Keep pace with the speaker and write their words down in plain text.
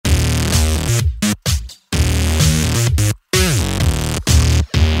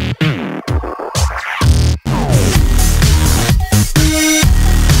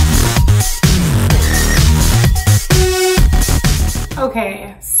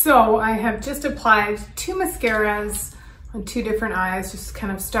So I have just applied 2 mascaras on 2 different eyes, just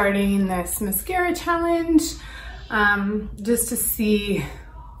kind of starting this mascara challenge, just to see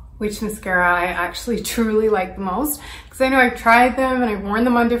which mascara I actually truly like the most. Because I know I've tried them and I've worn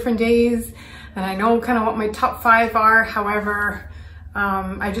them on different days, and I know kind of what my top 5 are. However,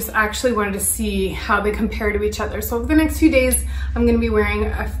 I just actually wanted to see how they compare to each other. So over the next few days, I'm going to be wearing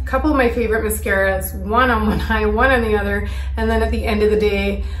a couple of my favorite mascaras, one on one eye, one on the other, and then at the end of the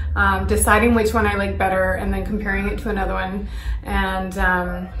day, deciding which one I like better and then comparing it to another one. And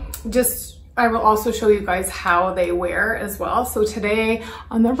I will also show you guys how they wear as well. So today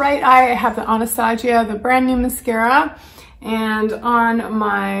on the right eye, I have the Anastasia, the brand new mascara. And on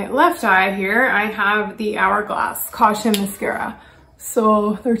my left eye here, I have the Hourglass Caution Mascara.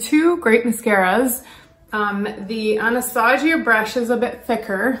 So they're 2 great mascaras. The Anastasia brush is a bit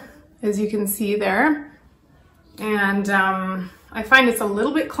thicker, as you can see there. And I find it's a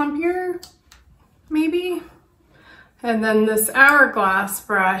little bit clumpier, maybe. And then this Hourglass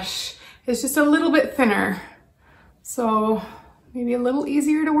brush is just a little bit thinner. So maybe a little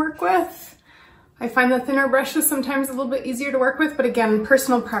easier to work with. I find the thinner brushes sometimes a little bit easier to work with, but again,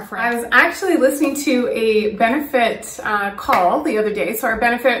 personal preference. I was actually listening to a benefit call the other day. So our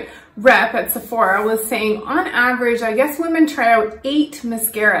benefit rep at Sephora was saying on average, I guess women try out 8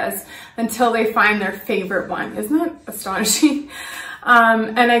 mascaras until they find their favorite one. Isn't that astonishing?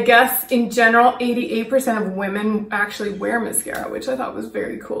 And I guess in general, 88% of women actually wear mascara, which I thought was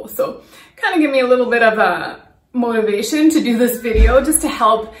very cool. So kind of give me a little bit of a motivation to do this video, just to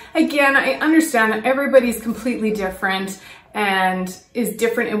help. Again, I understand that everybody's completely different and is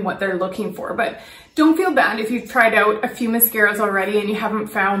different in what they're looking for, but don't feel bad if you've tried out a few mascaras already and you haven't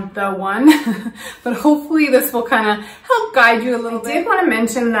found the one. But hopefully this will kind of help guide you a little bit. I did want to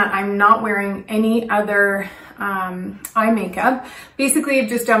mention that I'm not wearing any other eye makeup. Basically, I've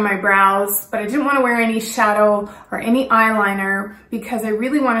just done my brows, but I didn't want to wear any shadow or any eyeliner because I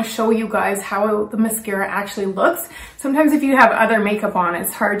really want to show you guys how the mascara actually looks. Sometimes if you have other makeup on,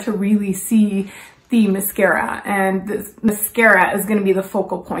 it's hard to really see the mascara, and this mascara is going to be the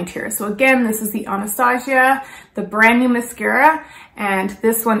focal point here. So again, this is the Anastasia, the brand new mascara, and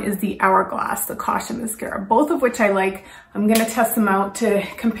this one is the Hourglass, the Caution Mascara, both of which I like. I'm going to test them out to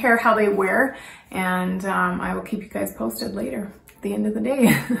compare how they wear, and I will keep you guys posted later at the end of the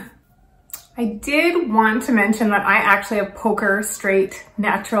day. I did want to mention that I actually have poker straight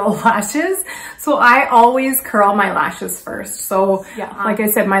natural lashes. So I always curl my lashes first. So yeah, like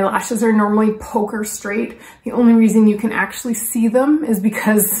I said, my lashes are normally poker straight. The only reason you can actually see them is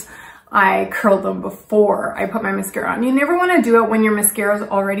because I curled them before I put my mascara on. You never want to do it when your mascara is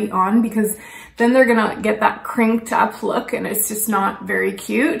already on, because then they're gonna get that crinked up look and it's just not very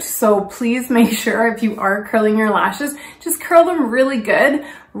cute. So please make sure if you are curling your lashes, just curl them really good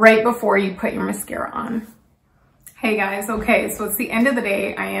right before you put your mascara on. Hey guys, okay, so it's the end of the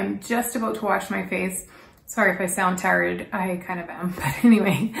day. I am just about to wash my face. Sorry if I sound tired, I kind of am, but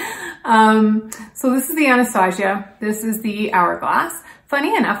anyway. So this is the Anastasia, this is the Hourglass.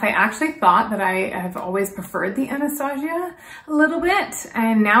 Funny enough, I actually thought that I have always preferred the Anastasia a little bit,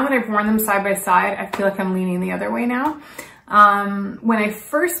 and now that I've worn them side by side, I feel like I'm leaning the other way now. When I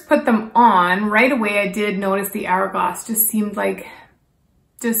first put them on, right away I did notice the Hourglass just seemed like,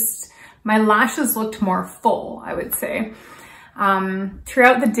 my lashes looked more full, I would say.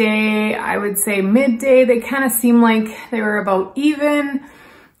 Throughout the day, I would say midday, they kind of seemed like they were about even.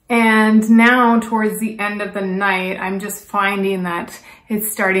 And now towards the end of the night, I'm just finding that it's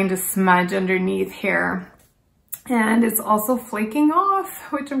starting to smudge underneath here. And it's also flaking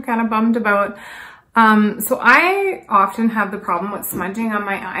off, which I'm kind of bummed about. So I often have the problem with smudging on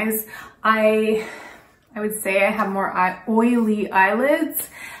my eyes. I would say I have more oily eyelids.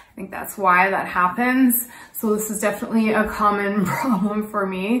 I think that's why that happens. So this is definitely a common problem for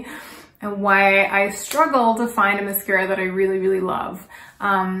me, and why I struggle to find a mascara that I really, really love.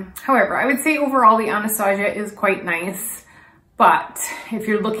 However, I would say overall the Anastasia is quite nice, but if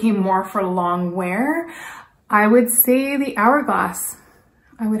you're looking more for long wear, I would say the Hourglass,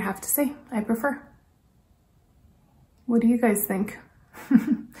 I would have to say, I prefer. What do you guys think?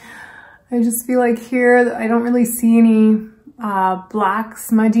 I just feel like here, I don't really see any black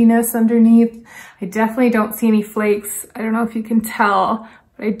smudginess underneath. I definitely don't see any flakes. I don't know if you can tell,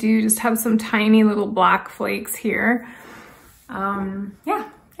 but I do just have some tiny little black flakes here. Yeah,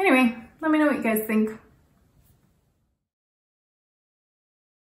 anyway, let me know what you guys think.